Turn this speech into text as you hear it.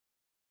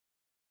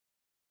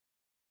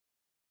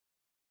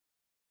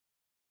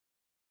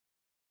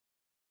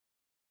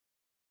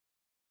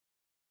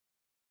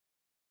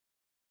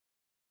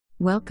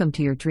Welcome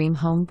to your dream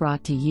home,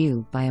 brought to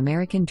you by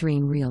American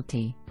Dream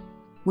Realty.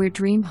 Where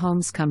dream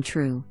homes come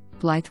true.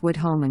 Blythewood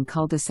home and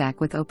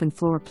cul-de-sac with open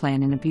floor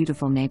plan in a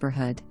beautiful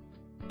neighborhood.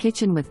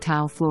 Kitchen with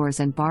tile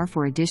floors and bar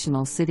for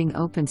additional sitting,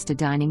 opens to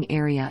dining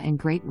area and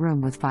great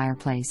room with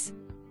fireplace.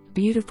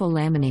 Beautiful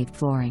laminate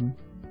flooring.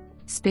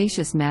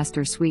 Spacious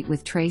master suite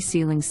with tray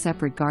ceilings,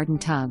 separate garden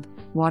tub,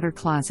 water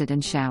closet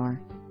and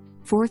shower.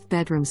 Fourth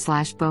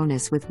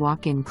bedroom/bonus with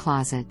walk-in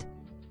closet.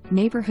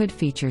 Neighborhood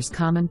features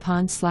common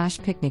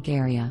pond/picnic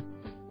area.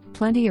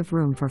 Plenty of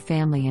room for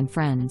family and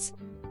friends.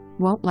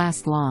 Won't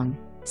last long.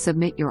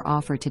 Submit your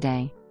offer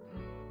today.